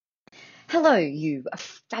Hello, you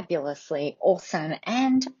fabulously awesome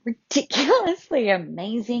and ridiculously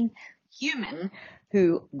amazing human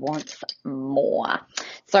who wants more.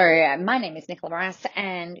 My name is Nicola Rice,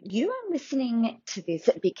 and you are listening to this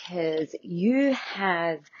because you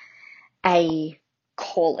have a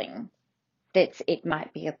calling. It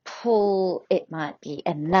might be a pull, it might be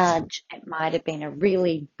a nudge, it might have been a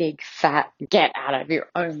really big fat get out of your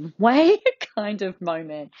own way kind of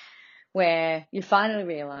moment where you finally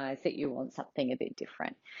realize that you want something a bit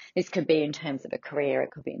different. This could be in terms of a career,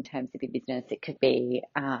 it could be in terms of your business, it could be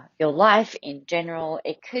your life in general,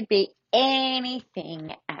 it could be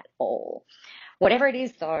anything at all. Whatever it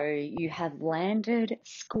is, though, you have landed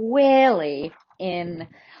squarely in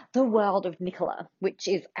the world of Nicola, which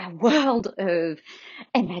is a world of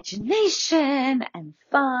imagination and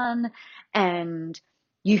fun and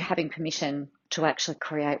you having permission to actually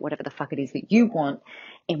create whatever the fuck it is that you want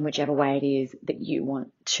in whichever way it is that you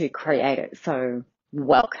want to create it. So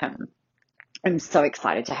welcome. I'm so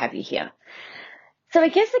excited to have you here. So I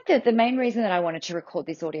guess the main reason that I wanted to record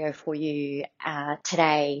this audio for you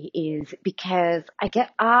today is because I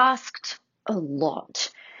get asked a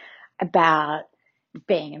lot about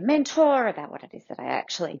being a mentor, about what it is that I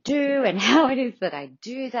actually do and how it is that I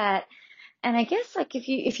do that. And I guess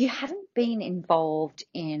if you haven't been involved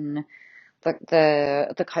in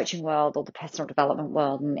the coaching world or the personal development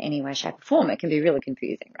world in any way, shape, or form, it can be really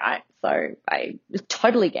confusing, right? So I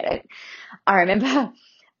totally get it. I remember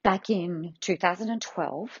back in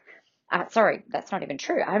 2012, sorry, that's not even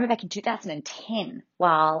true. I remember back in 2010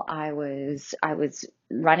 while I was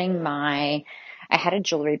running I had a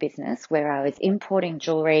jewelry business where I was importing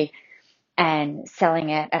jewelry and selling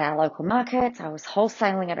it at our local markets. I was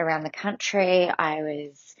wholesaling it around the country. I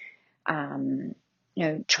was,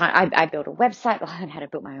 I built a website. Well, I learned how to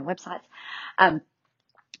build my own websites, and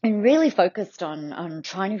really focused on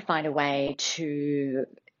trying to find a way to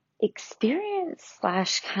experience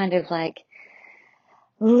slash kind of like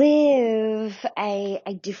live a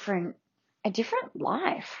different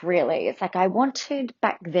life, really. It's like I wanted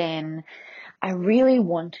back then, I really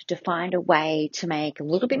wanted to find a way to make a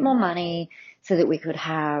little bit more money so that we could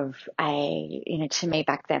have to me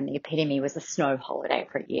back then, the epitome was a snow holiday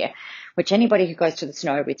for a year, which anybody who goes to the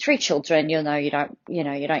snow with 3 children, you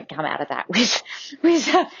don't come out of that with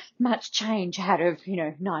much change out of,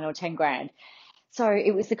 9 or 10 grand. So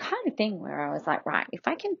it was the kind of thing where I was like, right, if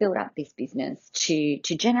I can build up this business to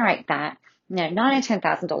generate that, $9,000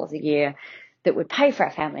 or $10,000 a year that would pay for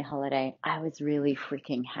our family holiday, I was really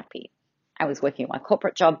freaking happy. I was working my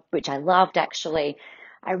corporate job, which I loved actually.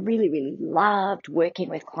 I really, really loved working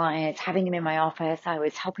with clients, having them in my office. I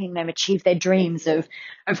was helping them achieve their dreams of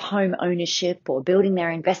home ownership or building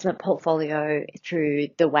their investment portfolio through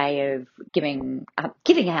the way of giving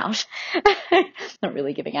out, not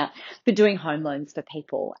really giving out, but doing home loans for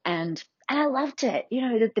people. And I loved it.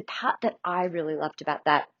 The part that I really loved about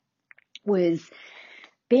that was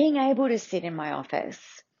being able to sit in my office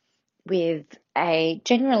with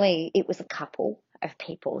generally it was a couple of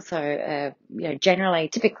people. So, generally,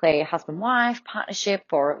 typically a husband-wife partnership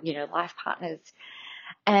or, life partners,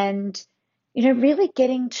 and, really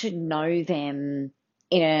getting to know them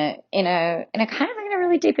in a kind of in a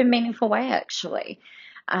really deep and meaningful way, actually.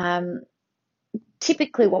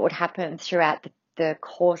 Typically what would happen throughout the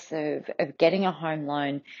course of getting a home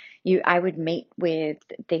loan, I would meet with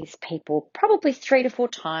these people probably 3 to 4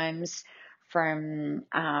 times, from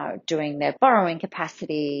doing their borrowing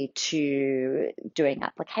capacity to doing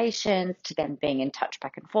applications to then being in touch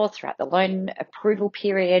back and forth throughout the loan approval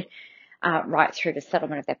period, right through to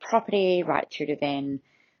settlement of their property, right through to then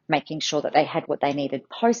making sure that they had what they needed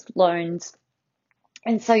post loans.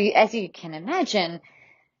 And so as you can imagine,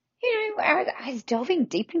 I was delving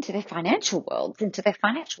deep into their financial worlds, into their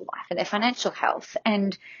financial life and their financial health.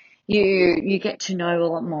 And you get to know a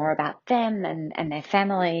lot more about them and their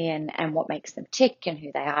family and what makes them tick and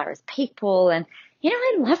who they are as people. And,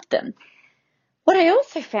 I loved them. What I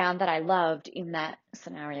also found that I loved in that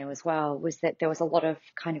scenario as well was that there was a lot of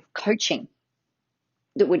kind of coaching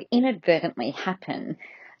that would inadvertently happen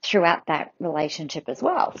throughout that relationship as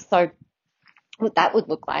well. So what that would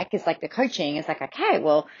look like is like the coaching is like, okay,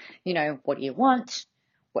 well, what do you want?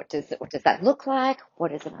 What does that look like?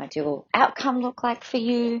 What does an ideal outcome look like for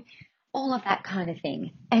you? All of that kind of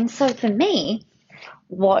thing. And so for me,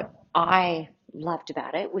 what I loved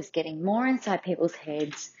about it was getting more inside people's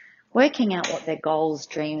heads, working out what their goals,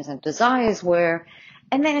 dreams, and desires were,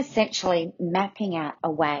 and then essentially mapping out a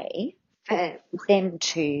way for them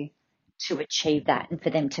to achieve that and for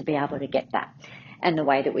them to be able to get that. And the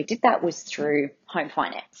way that we did that was through home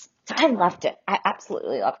finance. So I loved it. I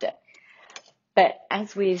absolutely loved it. But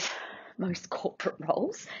as with most corporate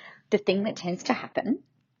roles, the thing that tends to happen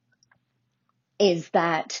is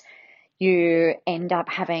that you end up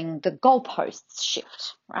having the goalposts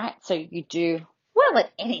shift, right? So you do well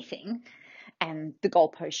at anything and the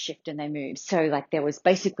goalposts shift and they move. So like there was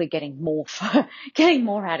basically getting more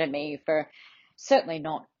out of me for certainly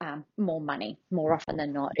not more money. More often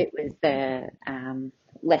than not, it was the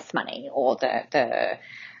less money or the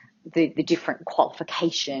different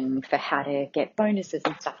qualification for how to get bonuses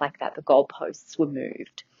and stuff like that. The goalposts were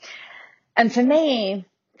moved. And for me,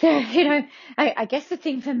 I guess the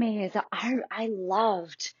thing for me is that I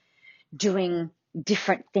loved doing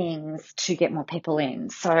different things to get more people in.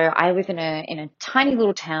 So I live in a tiny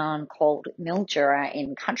little town called Mildura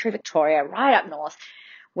in country Victoria, right up north,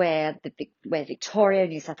 where Victoria,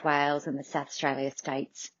 New South Wales, and the South Australia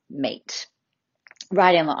states meet.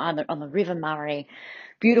 Right on the River Murray,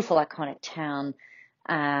 beautiful iconic town.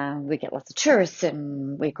 We get lots of tourists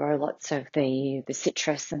and we grow lots of the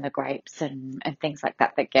citrus and the grapes and things like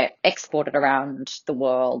that get exported around the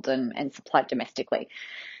world and supplied domestically.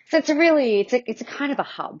 So it's a kind of a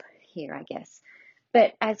hub here, I guess.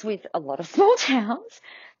 But as with a lot of small towns,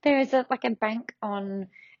 there is a bank on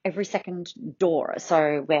every second door.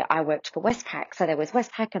 So where I worked for Westpac, so there was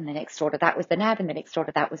Westpac, and the next door to that was the NAB, and the next door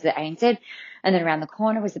to that was the ANZ, and then around the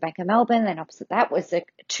corner was the Bank of Melbourne. Then opposite that was the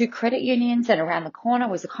two credit unions, and around the corner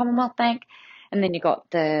was the Commonwealth Bank, and then you got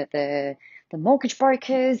the mortgage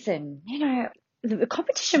brokers, and the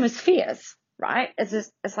competition was fierce, right?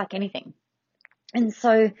 As like anything. And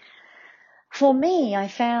so for me, I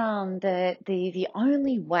found that the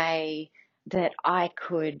only way that I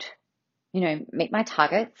could, meet my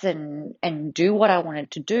targets and do what I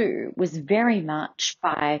wanted to do was very much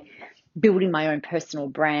by building my own personal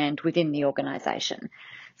brand within the organization.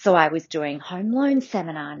 So I was doing home loan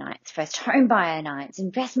seminar nights, first home buyer nights,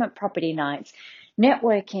 investment property nights,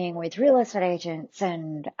 networking with real estate agents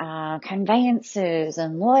and conveyancers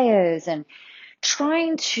and lawyers, and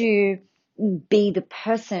trying to be the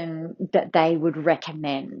person that they would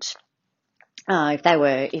recommend.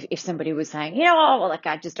 If somebody was saying,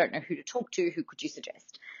 I just don't know who to talk to, who could you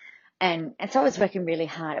suggest? And so I was working really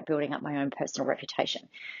hard at building up my own personal reputation,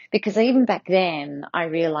 because even back then I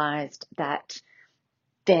realized that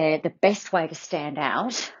the best way to stand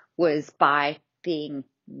out was by being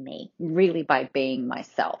me, really by being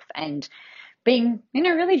myself and being,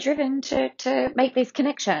 really driven to make these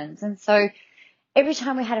connections. And so every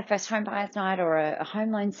time we had a first home buyers night or a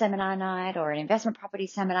home loan seminar night or an investment property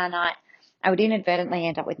seminar night, I would inadvertently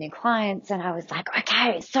end up with new clients, and I was like,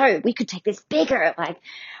 okay, so we could take this bigger. Like,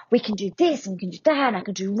 we can do this and we can do that, and I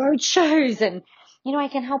can do road shows, and I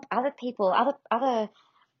can help other people, other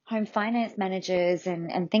home finance managers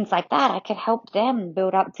and things like that. I could help them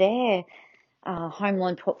build up their home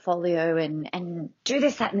loan portfolio and do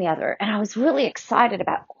this, that, and the other. And I was really excited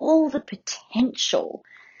about all the potential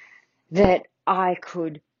that I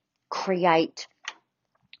could create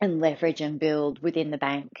and leverage and build within the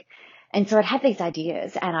bank. And so I'd have these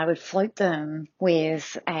ideas and I would float them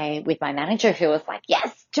with my manager, who was like,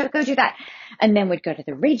 yes, go do that. And then we'd go to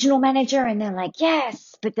the regional manager and they're like,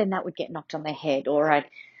 yes, but then that would get knocked on the head, or I'd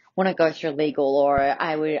want to go through legal, or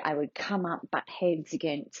I would come up butt heads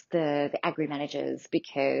against the agri managers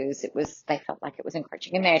because they felt like it was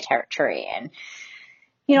encroaching in their territory. And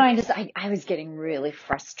I was getting really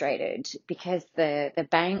frustrated because the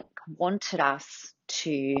bank wanted us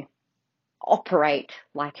to operate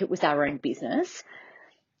like it was our own business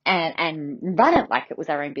and run it like it was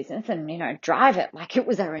our own business and, drive it like it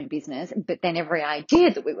was our own business. But then every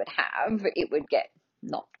idea that we would have, it would get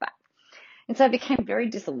knocked back. And so I became very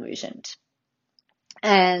disillusioned.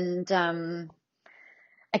 And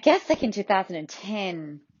I guess like in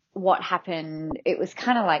 2010, what happened, it was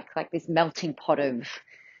kind of like this melting pot of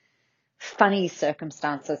funny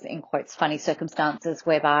circumstances, in quotes, funny circumstances,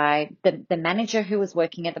 whereby the manager who was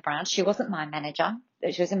working at the branch, she wasn't my manager,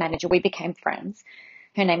 she was a manager, we became friends.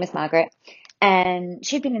 Her name is Margaret, and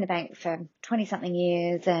she'd been in the bank for 20 something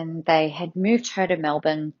years, and they had moved her to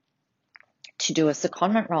Melbourne to do a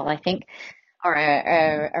secondment role, I think, or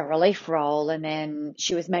a relief role, and then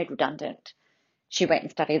she was made redundant. She went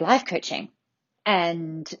and studied life coaching,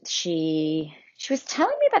 and she was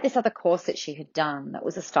telling me about this other course that she had done that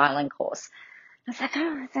was a styling course. I was like,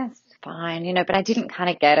 oh, that sounds fine, but I didn't kind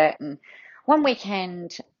of get it. And one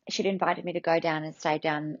weekend, she'd invited me to go down and stay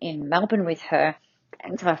down in Melbourne with her.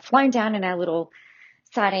 And so I've flown down in our little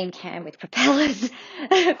sardine can with propellers,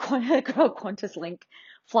 Qantas Link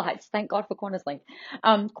flights. Thank God for Qantas Link.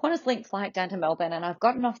 Qantas Link flight down to Melbourne, and I've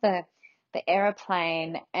gotten off the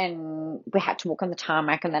aeroplane and we had to walk on the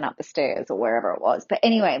tarmac and then up the stairs or wherever it was. But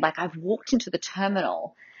anyway, I've walked into the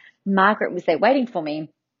terminal Margaret was there waiting for me,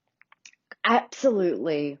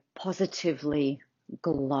 absolutely, positively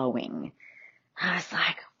glowing. I was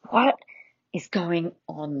like, what is going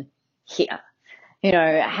on here?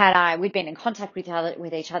 We'd been in contact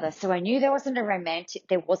with each other, so I knew there was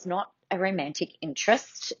not a romantic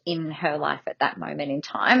interest in her life at that moment in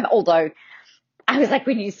time. Although I was like,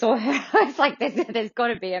 when you saw her, I was like, there's got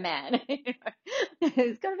to be a man.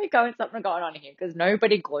 There's got to be something going on here, because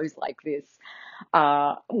nobody glows like this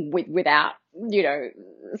without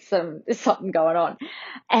something going on.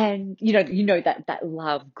 And that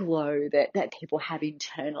love glow that people have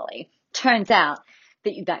internally. Turns out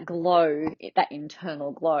that glow, that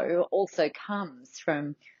internal glow, also comes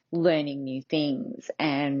from learning new things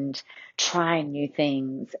and trying new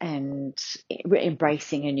things and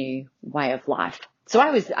embracing a new way of life. So I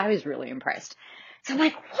was really impressed. So I'm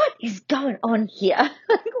like, what is going on here?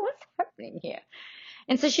 Like, what's happening here?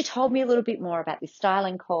 And so she told me a little bit more about this style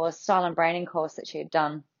and branding course that she had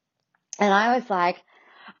done. And I was like,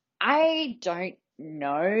 I don't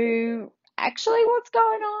know actually what's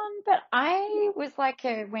going on, but I was like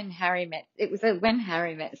when Harry met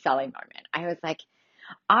Sally moment. I was like,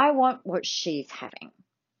 I want what she's having.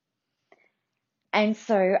 And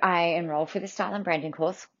so I enrolled for the style and branding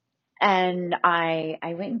course, and I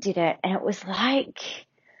went and did it, and it was like,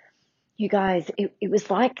 you guys, it was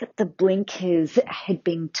like the blinkers had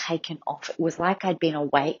been taken off. It was like I'd been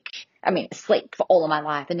asleep for all of my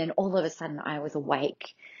life. And then all of a sudden I was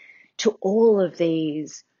awake to all of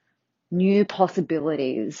these new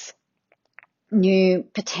possibilities, new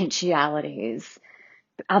potentialities,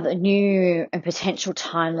 other new and potential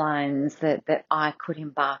timelines that I could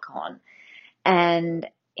embark on. And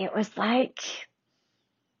it was like,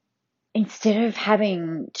 instead of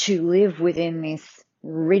having to live within this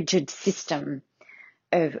rigid system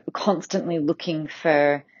of constantly looking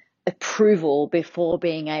for approval before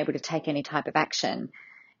being able to take any type of action,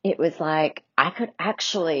 it was like I could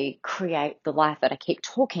actually create the life that I keep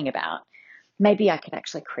talking about. Maybe I could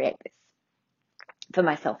actually create this for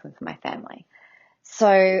myself and for my family. So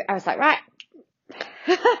I was like, right,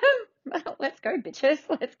 let's go, bitches.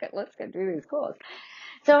 Let's go do this course.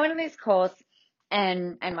 So I went on this course,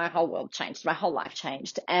 and my whole world changed. My whole life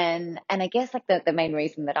changed. And I guess like the main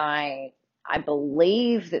reason that I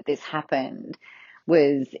believe that this happened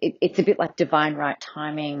was it's a bit like divine right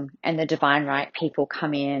timing, and the divine right people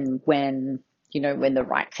come in when the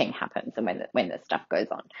right thing happens and when the stuff goes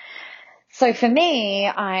on. So for me,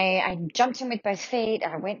 I jumped in with both feet.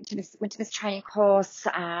 I went to this training course.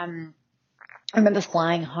 I remember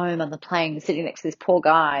flying home on the plane, sitting next to this poor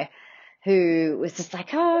guy who was just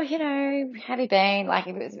like, oh, have you been? Like,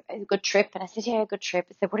 it was a good trip. And I said, yeah, a good trip.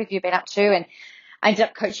 I said, what have you been up to? And I ended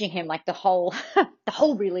up coaching him like the whole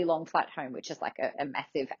really long flight home, which is like a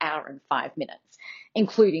massive hour and 5 minutes,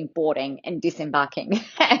 including boarding and disembarking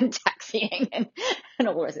and taxiing and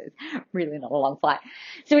all the rest. It's really not a long flight.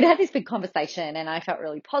 So we'd had this big conversation, and I felt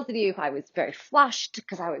really positive. I was very flushed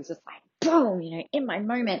because I was just like, boom, in my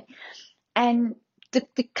moment. And the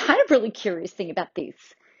kind of really curious thing about this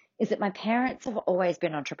is that my parents have always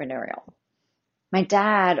been entrepreneurial. My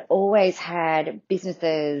dad always had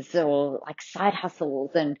businesses or like side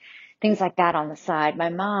hustles and things like that on the side. My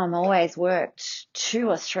mom always worked 2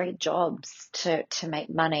 or 3 jobs to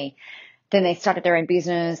make money. Then they started their own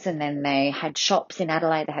business, and then they had shops in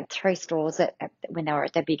Adelaide. They had 3 stores when they were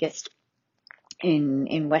at their biggest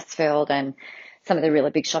in Westfield, and some of the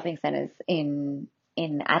really big shopping centres in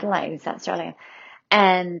Adelaide, in South Australia.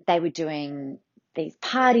 And they were doing these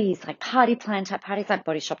parties, like party plan type parties, like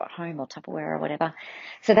Body Shop at Home or Tupperware or whatever.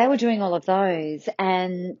 So they were doing all of those.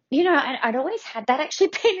 And, I'd always had that actually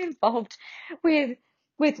been involved with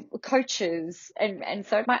coaches. And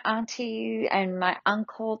so my auntie and my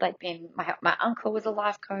uncle, my uncle was a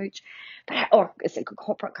life coach, or it's a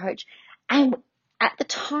corporate coach. And at the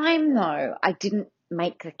time though, I didn't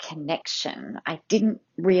make the connection. I didn't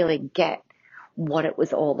really get what it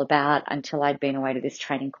was all about until I'd been away to this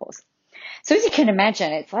training course. So as you can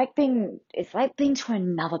imagine, it's like being to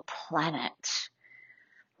another planet,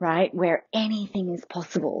 right? Where anything is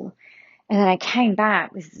possible. And then I came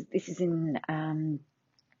back, this is in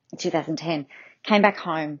 2010, came back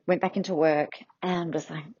home, went back into work, and was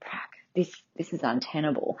like, this is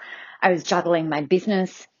untenable. I was juggling my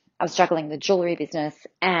business, I was juggling the jewelry business,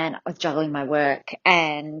 and I was juggling my work.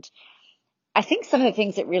 And I think some of the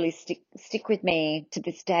things that really stick with me to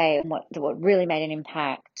this day, and what really made an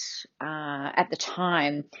impact at the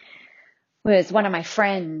time, was one of my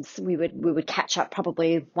friends. We would catch up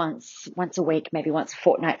probably once a week, maybe once a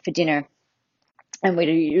fortnight for dinner, and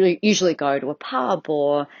we'd usually go to a pub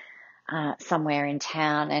or somewhere in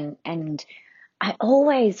town. And I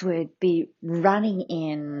always would be running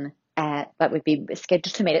in would be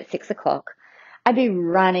scheduled to meet at 6 o'clock. I'd be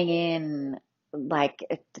running in like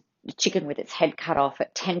a chicken with its head cut off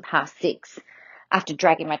at 6:10 after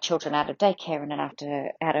dragging my children out of daycare and then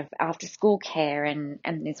out of after school care. And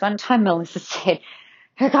this one time Melissa said,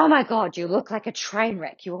 like, oh my God, you look like a train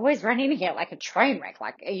wreck. You always run in here like a train wreck.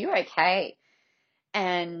 Like, are you okay?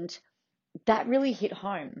 And that really hit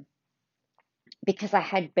home because I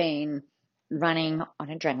had been running on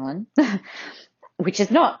adrenaline, which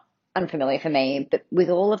is not unfamiliar for me, but with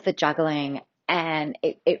all of the juggling, and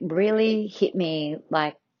it really hit me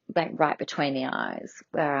like right between the eyes,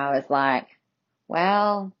 where I was like,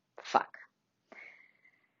 well, fuck.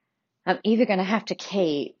 I'm either going to have to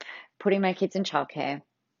keep putting my kids in childcare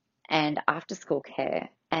and after school care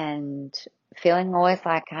and feeling always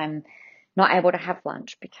like I'm not able to have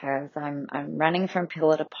lunch because I'm running from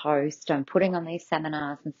pillar to post, I'm putting on these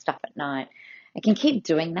seminars and stuff at night. I can keep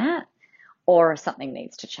doing that, or something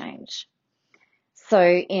needs to change. So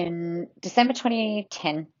in December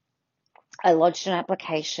 2010, I lodged an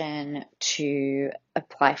application to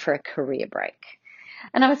apply for a career break.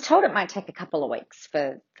 And I was told it might take a couple of weeks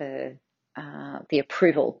for the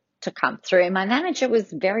approval to come through. And my manager was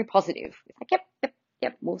very positive. He's like,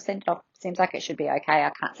 yep, we'll send it off. Seems like it should be okay.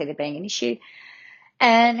 I can't see there being an issue.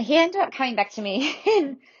 And he ended up coming back to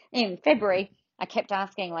me in February. I kept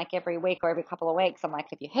asking like every week or every couple of weeks. I'm like,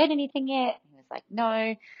 have you heard anything yet? He was like,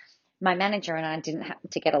 no. My manager and I didn't happen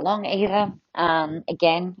to get along either.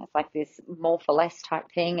 Again, it's like this more for less type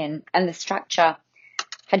thing. And the structure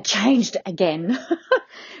had changed again.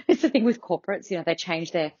 It's the thing with corporates, they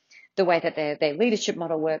change the way that their leadership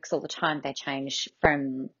model works all the time. They change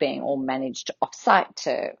from being all managed off-site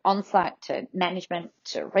to on-site to management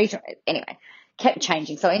to regional. Anyway, kept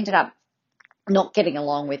changing. So I ended up not getting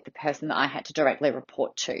along with the person that I had to directly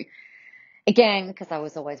report to. Again, because I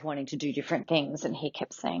was always wanting to do different things, and he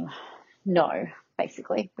kept saying no,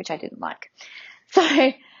 basically, which I didn't like.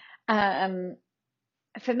 So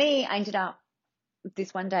for me, I ended up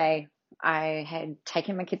this one day, I had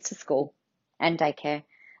taken my kids to school and daycare,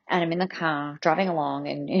 and I'm in the car driving along,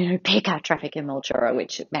 and peak hour traffic in Mildura,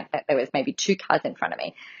 which meant that there was maybe 2 cars in front of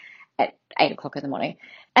me at 8 o'clock in the morning,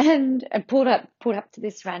 and I pulled up to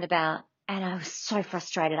this roundabout, and I was so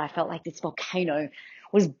frustrated. I felt like this volcano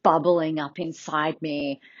was bubbling up inside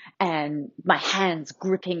me, and my hands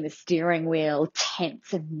gripping the steering wheel,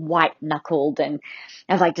 tense and white knuckled. And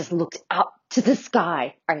as I just looked up to the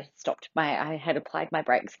sky, I had applied the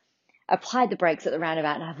brakes at the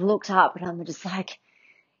roundabout, and I've looked up, and I'm just like,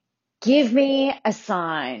 give me a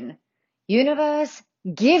sign. Universe,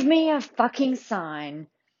 give me a fucking sign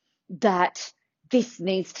that this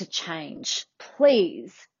needs to change.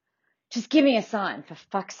 Please, just give me a sign, for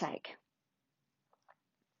fuck's sake.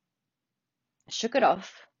 I shook it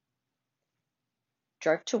off,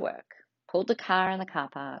 drove to work, pulled the car in the car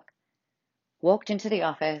park, walked into the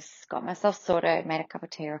office, got myself sorted, made a cup of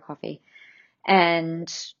tea or coffee, and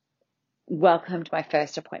welcomed my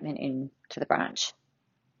first appointment into the branch.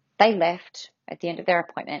 They left at the end of their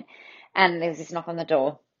appointment, and there was this knock on the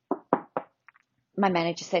door. My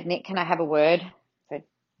manager said, Nick, can I have a word? I said,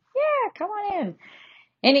 yeah, come on in.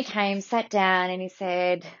 And he came, sat down, and he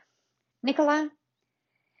said, Nicola,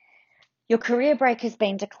 your career break has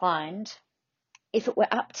been declined. If it were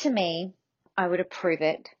up to me, I would approve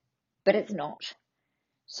it, but it's not.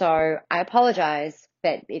 So I apologize,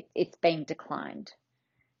 but it's been declined.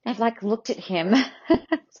 And I've looked at him,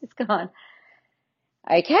 just gone,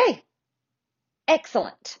 okay,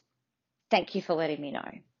 excellent. Thank you for letting me know.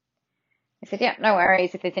 I said, yeah, no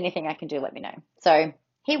worries. If there's anything I can do, let me know. So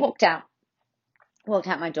he walked out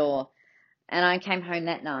my door, and I came home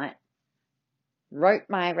that night, wrote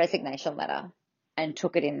my resignation letter, and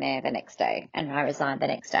took it in there the next day. And I resigned the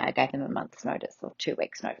next day. I gave them a month's notice or 2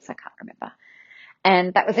 weeks notice. I can't remember.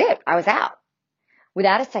 And that was it. I was out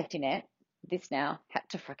without a safety net. This now had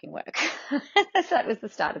to fucking work. So that was the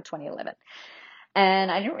start of 2011.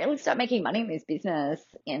 And I didn't really start making money in this business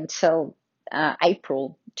until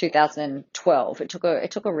April 2012. It took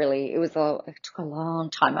a long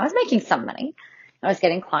time. I was making some money. I was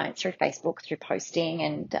getting clients through Facebook, through posting,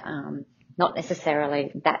 and not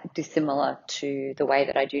necessarily that dissimilar to the way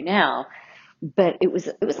that I do now. But it was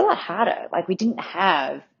a lot harder.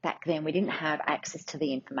 Back then, we didn't have access to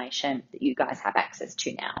the information that you guys have access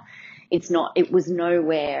to now. It was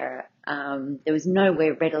nowhere, there was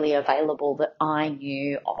nowhere readily available that I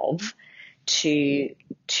knew of to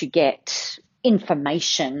get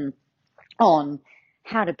information on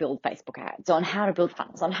how to build Facebook ads, on how to build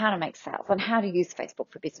funnels, on how to make sales, on how to use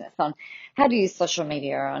Facebook for business, on how to use social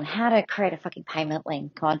media, on how to create a fucking payment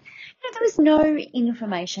link, on, there was no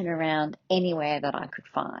information around anywhere that I could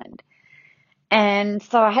find. And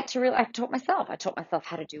so I taught myself. I taught myself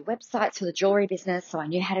how to do websites for the jewelry business. So I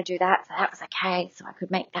knew how to do that. So that was okay. So I could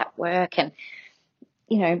make that work, and,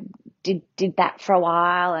 did that for a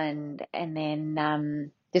while. And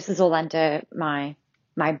then, this is all under my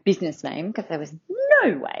business name, because there was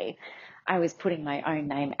no way I was putting my own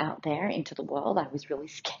name out there into the world. I was really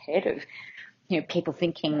scared of, people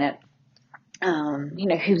thinking that,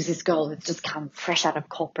 who's this girl that's just come fresh out of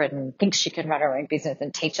corporate and thinks she can run her own business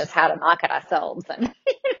and teach us how to market ourselves and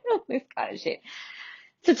all this kind of shit.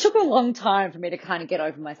 So it took a long time for me to kind of get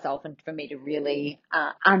over myself and for me to really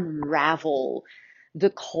unravel the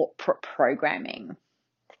corporate programming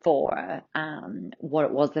for what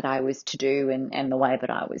it was that I was to do and the way that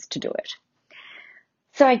I was to do it.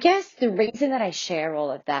 So I guess the reason that I share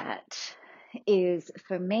all of that is,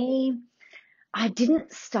 for me, I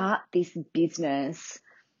didn't start this business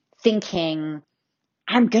thinking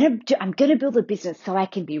I'm going to build a business so I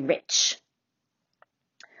can be rich.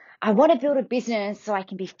 I want to build a business so I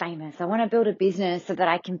can be famous. I want to build a business so that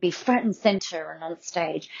I can be front and center and on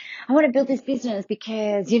stage. I want to build this business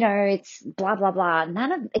because, it's blah, blah, blah.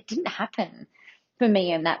 It didn't happen for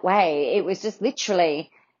me in that way. It was just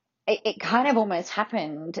literally, it kind of almost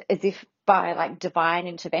happened as if by like divine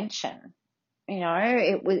intervention.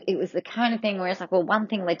 It was the kind of thing where it's like, well, one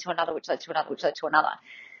thing led to another, which led to another, which led to another.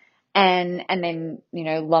 And then,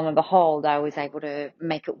 lo and behold, I was able to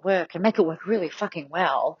make it work really fucking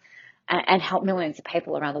well, and help millions of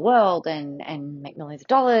people around the world and make millions of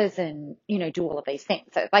dollars and, do all of these things.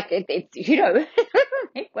 So like it's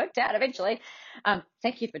it worked out eventually.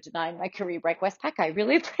 Thank you for denying my career break, Westpac. I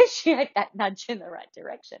really appreciate that nudge in the right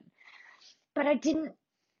direction. But I didn't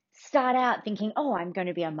start out thinking, oh, I'm going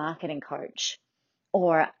to be a marketing coach,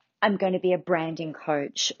 or I'm going to be a branding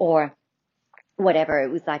coach, or whatever.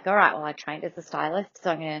 It was like, all right, well, I trained as a stylist,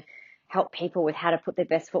 so I'm going to help people with how to put their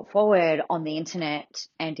best foot forward on the internet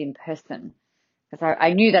and in person. Because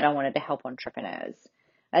I knew that I wanted to help entrepreneurs.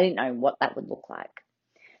 I didn't know what that would look like.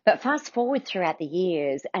 But fast forward throughout the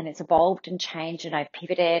years, and it's evolved and changed, and I've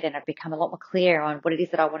pivoted and I've become a lot more clear on what it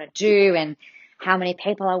is that I want to do and how many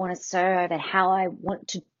people I want to serve and how I want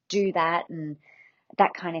to do that and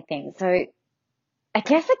that kind of thing. So I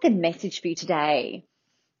guess like the message for you today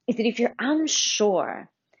is that if you're unsure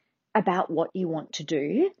about what you want to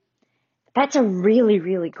do, that's a really,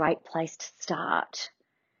 really great place to start.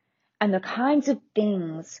 And the kinds of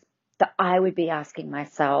things that I would be asking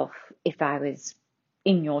myself if I was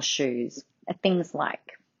in your shoes are things like,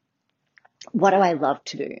 what do I love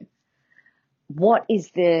to do?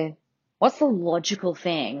 What's the logical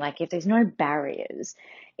thing? Like, if there's no barriers,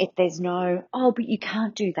 if there's no, oh, but you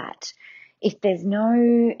can't do that. If there's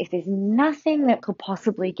nothing that could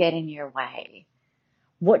possibly get in your way,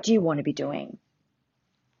 what do you want to be doing?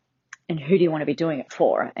 And who do you want to be doing it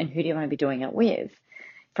for? And who do you want to be doing it with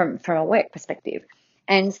from a work perspective?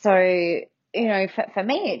 And so, for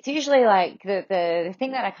me, it's usually like the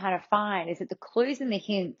thing that I kind of find is that the clues and the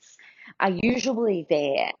hints are usually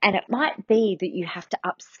there. And it might be that you have to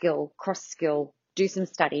upskill, cross skill, do some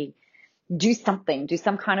study, do some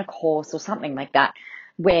kind of course or something like that,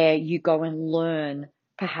 where you go and learn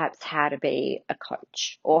perhaps how to be a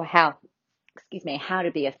coach, or how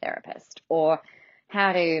to be a therapist, or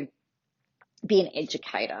how to be an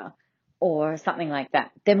educator or something like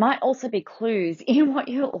that. There might also be clues in what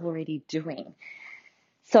you're already doing.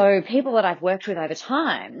 So people that I've worked with over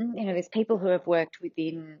time, there's people who have worked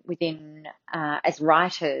within as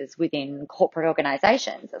writers within corporate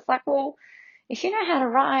organizations. It's like, well, if you know how to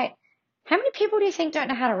write, how many people do you think don't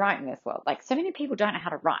know how to write in this world? Like, so many people don't know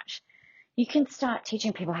how to write. You can start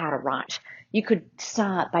teaching people how to write. You could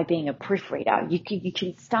start by being a proofreader. You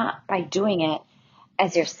can start by doing it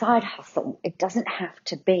as your side hustle. It doesn't have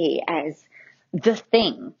to be as the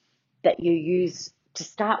thing that you use to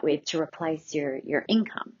start with to replace your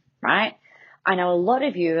income, right? I know a lot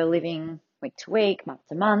of you are living week to week, month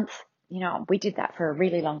to month. We did that for a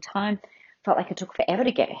really long time. Felt like it took forever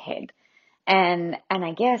to get ahead. And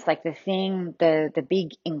I guess like the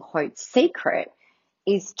big, in quotes, secret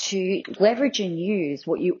is to leverage and use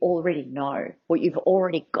what you already know, what you've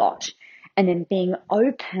already got, and then being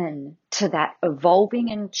open to that evolving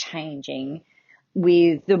and changing.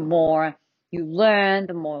 With the more you learn,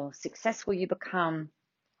 the more successful you become,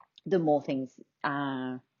 the more things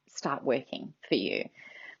start working for you.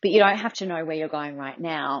 But you don't have to know where you're going right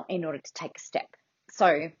now in order to take a step.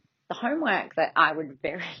 So the homework that I would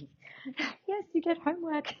yes, you did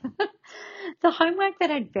homework. The homework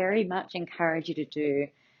that I'd very much encourage you to do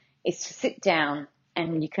is to sit down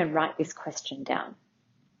and you can write this question down.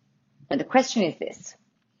 And the question is this: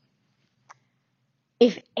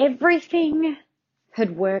 if everything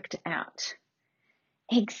had worked out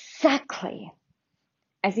exactly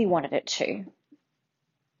as you wanted it to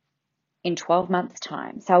in 12 months'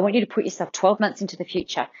 time, so I want you to put yourself 12 months into the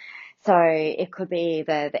future. So it could be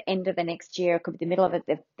the end of the next year, it could be the middle of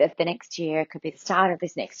the next year, it could be the start of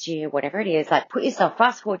this next year, whatever it is. Like,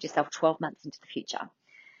 fast forward yourself 12 months into the future.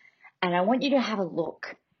 And I want you to have a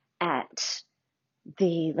look at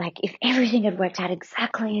if everything had worked out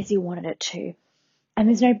exactly as you wanted it to, and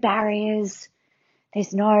there's no barriers,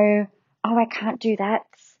 there's no, oh, I can't do that.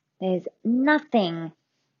 There's nothing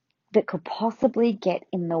that could possibly get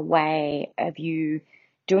in the way of you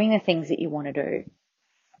doing the things that you want to do.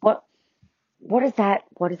 What does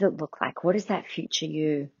it look like? What does that future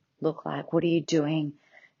you look like? What are you doing?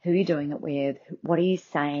 Who are you doing it with? What are you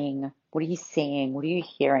saying? What are you seeing? What are you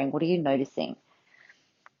hearing? What are you noticing?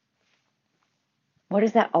 What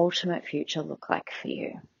does that ultimate future look like for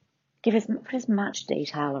you? Put as much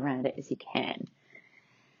detail around it as you can.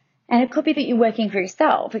 And it could be that you're working for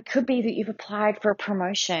yourself. It could be that you've applied for a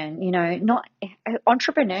promotion.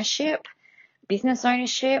 Entrepreneurship, business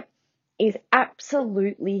ownership is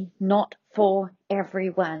absolutely not for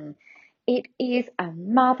everyone. It is a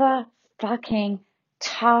motherfucking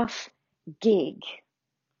tough gig,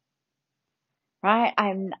 right?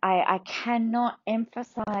 I cannot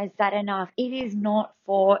emphasize that enough. It is not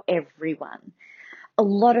for everyone. A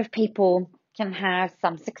lot of people can have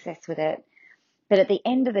some success with it, but at the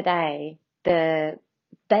end of the day, that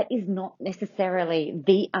is not necessarily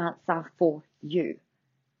the answer for you,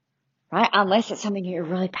 right? Unless it's something you're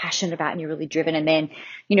really passionate about and you're really driven. And then,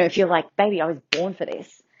 if you're like, baby, I was born for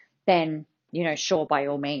this, then, sure, by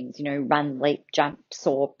all means, run, leap, jump,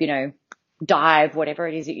 soar, dive, whatever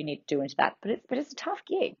it is that you need to do into that. But it's a tough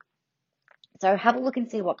gig. So have a look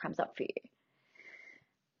and see what comes up for you.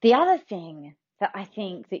 The other thing that I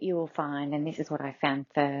think that you will find, and this is what I found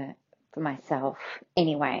for myself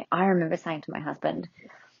anyway, I remember saying to my husband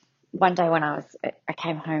one day when I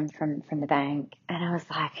came home from the bank, and I was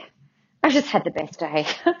like, I've just had the best day.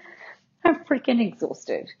 I'm freaking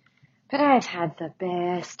exhausted, but I've had the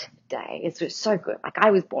best day. It's just so good. Like,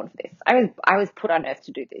 I was born for this. I was put on earth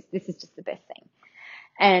to do this. This is just the best thing.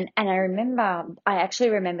 And I actually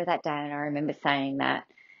remember that day, and I remember saying that,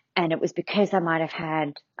 and it was because I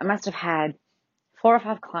must have had 4 or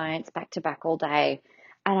 5 clients back to back all day.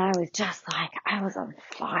 And I was just like, I was on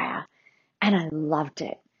fire, and I loved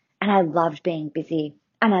it. And I loved being busy,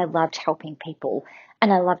 and I loved helping people,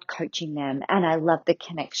 and I loved coaching them, and I loved the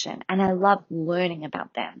connection, and I loved learning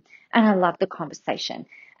about them, and I loved the conversation,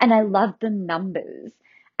 and I loved the numbers,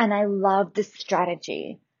 and I loved the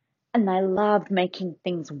strategy, and I loved making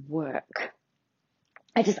things work.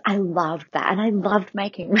 I loved that, and I loved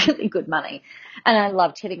making really good money, and I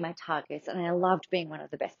loved hitting my targets, and I loved being one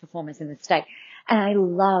of the best performers in the state, and I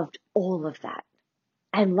loved all of that.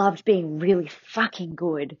 I loved being really fucking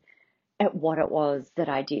good at what it was that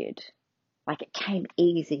I did. Like, it came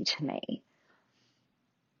easy to me.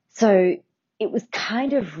 So it was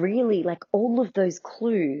kind of really like all of those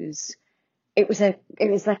clues. It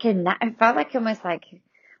felt like almost like,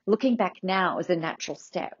 looking back now, it was a natural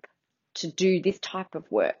step to do this type of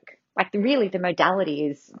work. Like, really the modality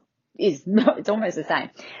is it's almost the same.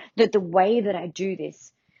 That the way that I do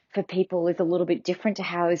this for people is a little bit different to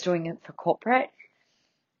how I was doing it for corporate.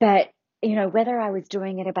 But, whether I was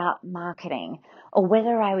doing it about marketing, or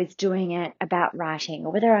whether I was doing it about writing,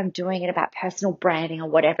 or whether I'm doing it about personal branding or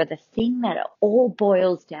whatever, the thing that it all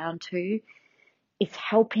boils down to is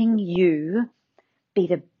helping you be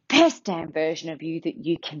the best damn version of you that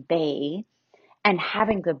you can be, and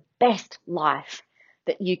having the best life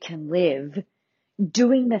that you can live,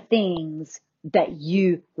 doing the things that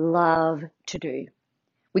you love to do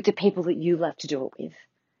with the people that you love to do it with.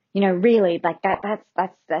 Really, like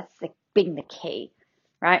that's being the key,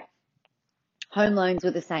 right? Home loans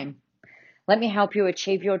were the same. Let me help you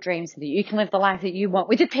achieve your dreams so that you can live the life that you want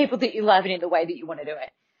with the people that you love and in the way that you want to do it,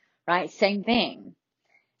 right? Same thing.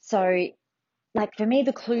 So, like, for me,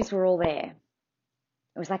 the clues were all there.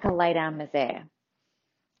 It was like a lay down misère.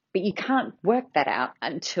 But you can't work that out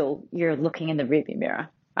until you're looking in the rearview mirror,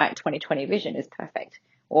 right? 2020 vision is perfect,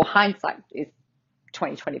 or hindsight is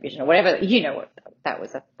 2020 vision, or whatever. What that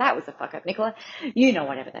was a fuck up, Nicola.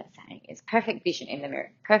 Whatever that saying is. Perfect vision in the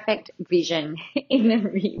mirror. Perfect vision in the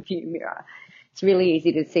rearview mirror. It's really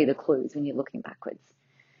easy to see the clues when you're looking backwards.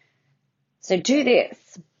 So do this.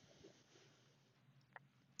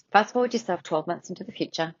 Fast forward yourself 12 months into the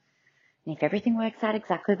future. And if everything works out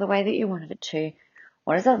exactly the way that you wanted it to,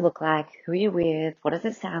 what does that look like? Who are you with? What does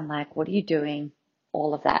it sound like? What are you doing?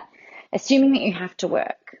 All of that. Assuming that you have to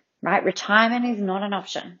work, right? Retirement is not an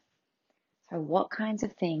option. So what kinds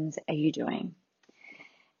of things are you doing?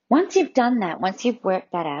 Once you've done that, once you've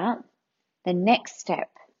worked that out, the next step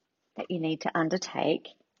that you need to undertake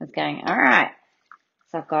is going, all right,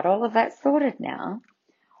 so I've got all of that sorted now.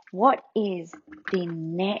 What is the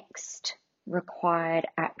next required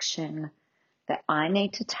action that I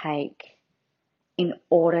need to take in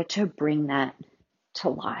order to bring that to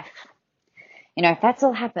life? If that's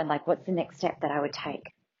all happened, like what's the next step that I would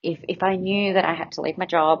take? If I knew that I had to leave my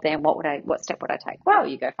job, then what step would I take? Well,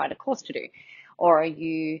 you go find a course to do, or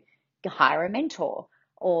you hire a mentor,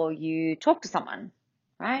 or you talk to someone,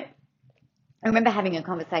 right? I remember having a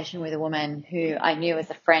conversation with a woman who I knew as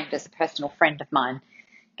a personal friend of mine,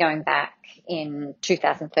 going back in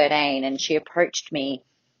 2013, and she approached me,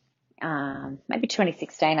 maybe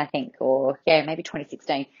 2016, I think, or yeah, maybe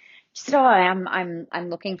 2016. She said, "Oh, I'm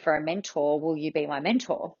looking for a mentor. Will you be my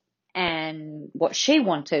mentor?" And what she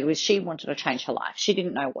wanted to change her life. She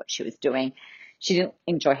didn't know what she was doing. She didn't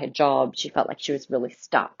enjoy her job. She felt like she was really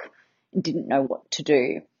stuck and didn't know what to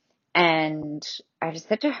do. And I just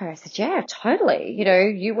said to her, I said, yeah, totally.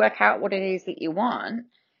 You work out what it is that you want.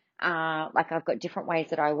 Like I've got different ways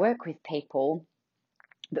that I work with people,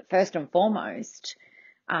 but first and foremost,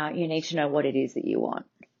 you need to know what it is that you want.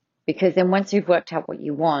 Because then once you've worked out what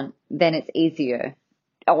you want, then it's easier,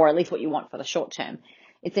 or at least what you want for the short term,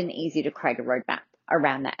 it's then easier to create a roadmap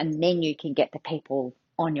around that. And then you can get the people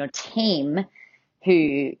on your team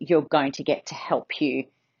who you're going to get to help you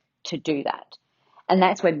to do that. And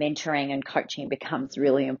that's where mentoring and coaching becomes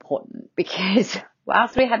really important, because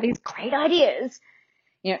whilst we have these great ideas,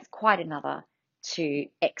 it's quite another to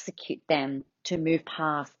execute them, to move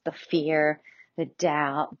past the fear, the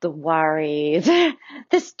doubt, the worry,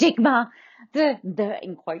 the stigma, the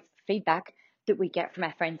in quotes feedback that we get from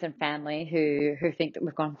our friends and family who think that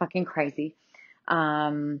we've gone fucking crazy.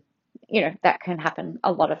 That can happen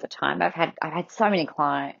a lot of the time. I've had so many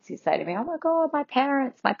clients who say to me, "Oh my God, my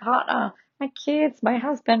parents, my partner, my kids, my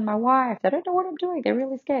husband, my wife, they don't know what I'm doing. They're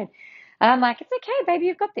really scared." And I'm like, "It's okay, baby,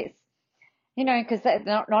 you've got this." Because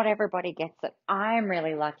not everybody gets it. I'm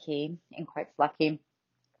really lucky, in quotes lucky,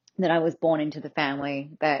 that I was born into the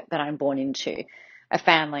family that I'm born into. A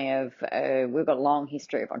family of, we've got a long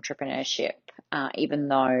history of entrepreneurship, even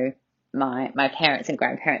though my parents and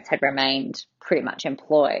grandparents had remained pretty much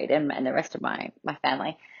employed, and the rest of my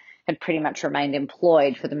family had pretty much remained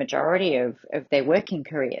employed for the majority of their working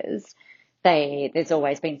careers. There's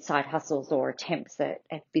always been side hustles or attempts at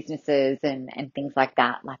businesses and things like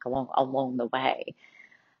that, like along the way.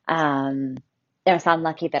 I was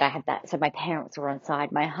unlucky that I had that. So my parents were on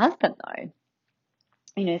side. My husband,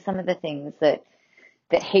 though, some of the things that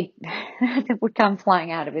he that would come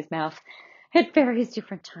flying out of his mouth at various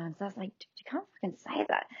different times. I was like, dude, you can't fucking say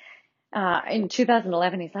that. In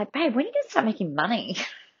 2011, he's like, babe, when are you going to start making money?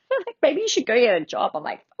 Like, maybe you should go get a job. I'm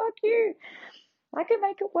like, fuck you. I can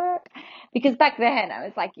make it work. Because back then I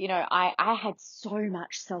was like, I had so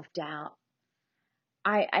much self-doubt.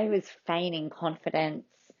 I was feigning confidence,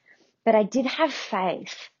 but I did have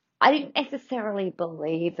faith. I didn't necessarily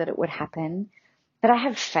believe that it would happen, but I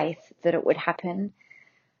have faith that it would happen.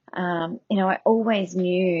 I always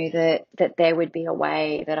knew that there would be a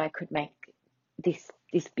way that I could make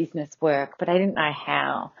this business work, but I didn't know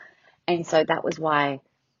how. And so that was why,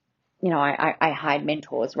 I hired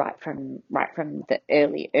mentors right from the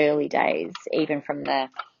early days, even from the,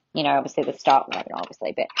 obviously the start, well, not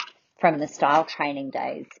obviously, but from the style training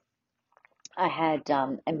days. I had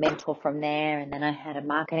a mentor from there, and then I had a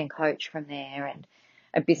marketing coach from there, and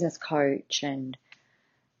a business coach, and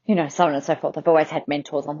so on and so forth. I've always had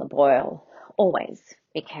mentors on the boil, always,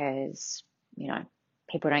 because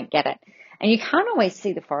people don't get it, and you can't always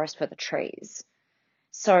see the forest for the trees.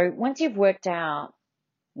 So once you've worked out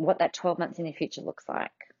what that 12 months in the future looks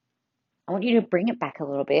like, I want you to bring it back a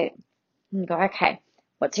little bit and go, okay,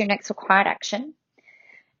 what's your next required action?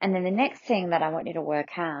 And then the next thing that I want you to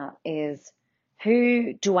work out is,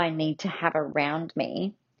 who do I need to have around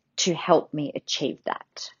me to help me achieve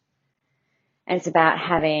that? And it's about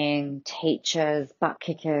having teachers, butt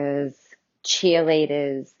kickers,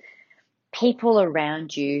 cheerleaders, people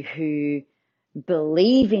around you who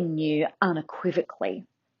believe in you unequivocally,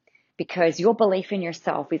 because your belief in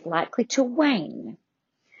yourself is likely to wane.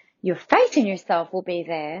 Your faith in yourself will be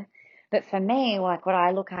there. But for me, like what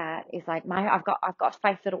I look at is like I've got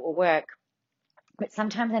faith that it will work. But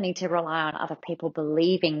sometimes I need to rely on other people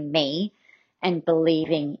believing me and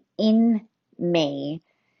believing in me,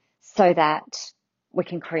 so that we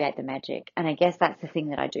can create the magic. And I guess that's the thing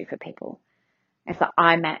that I do for people. It's that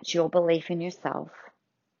I match your belief in yourself.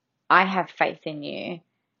 I have faith in you.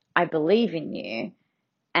 I believe in you.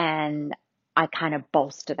 And I kind of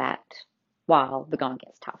bolster that while the going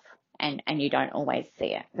gets tough and you don't always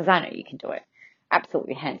see it, because I know you can do it.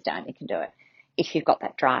 Absolutely, hands down, you can do it. If you've got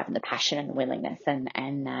that drive and the passion and the willingness and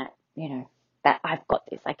that, that I've got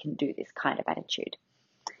this, I can do this kind of attitude.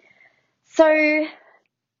 So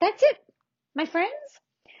that's it, my friends.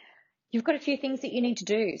 You've got a few things that you need to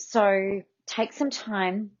do. So take some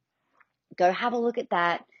time, go have a look at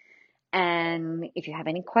that. And if you have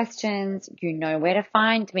any questions, you know where to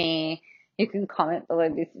find me. You can comment below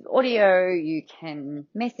this audio. You can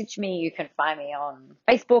message me. You can find me on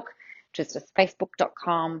Facebook, just as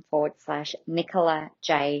facebook.com/Nicola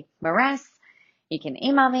J. Moras. You can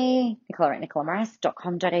email me,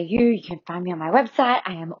 nicola@nicolamoras.com.au. You can find me on my website.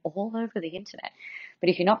 I am all over the internet. But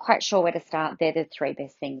if you're not quite sure where to start, they're the 3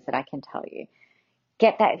 best things that I can tell you.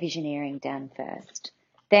 Get that visioneering done first.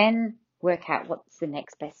 Then work out what's the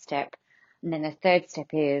next best step. And then the third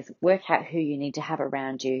step is work out who you need to have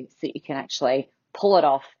around you so that you can actually pull it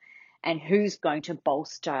off, and who's going to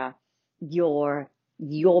bolster your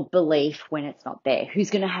belief when it's not there. Who's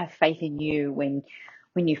going to have faith in you when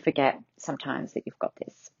you forget sometimes that you've got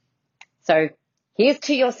this. So here's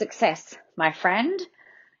to your success, my friend.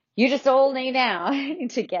 You just all need now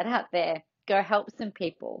to get out there, go help some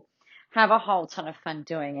people. Have a whole ton of fun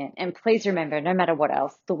doing it. And please remember, no matter what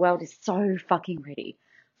else, the world is so fucking ready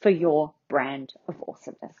for your brand of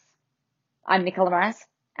awesomeness. I'm Nicola Moras,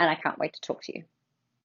 and I can't wait to talk to you.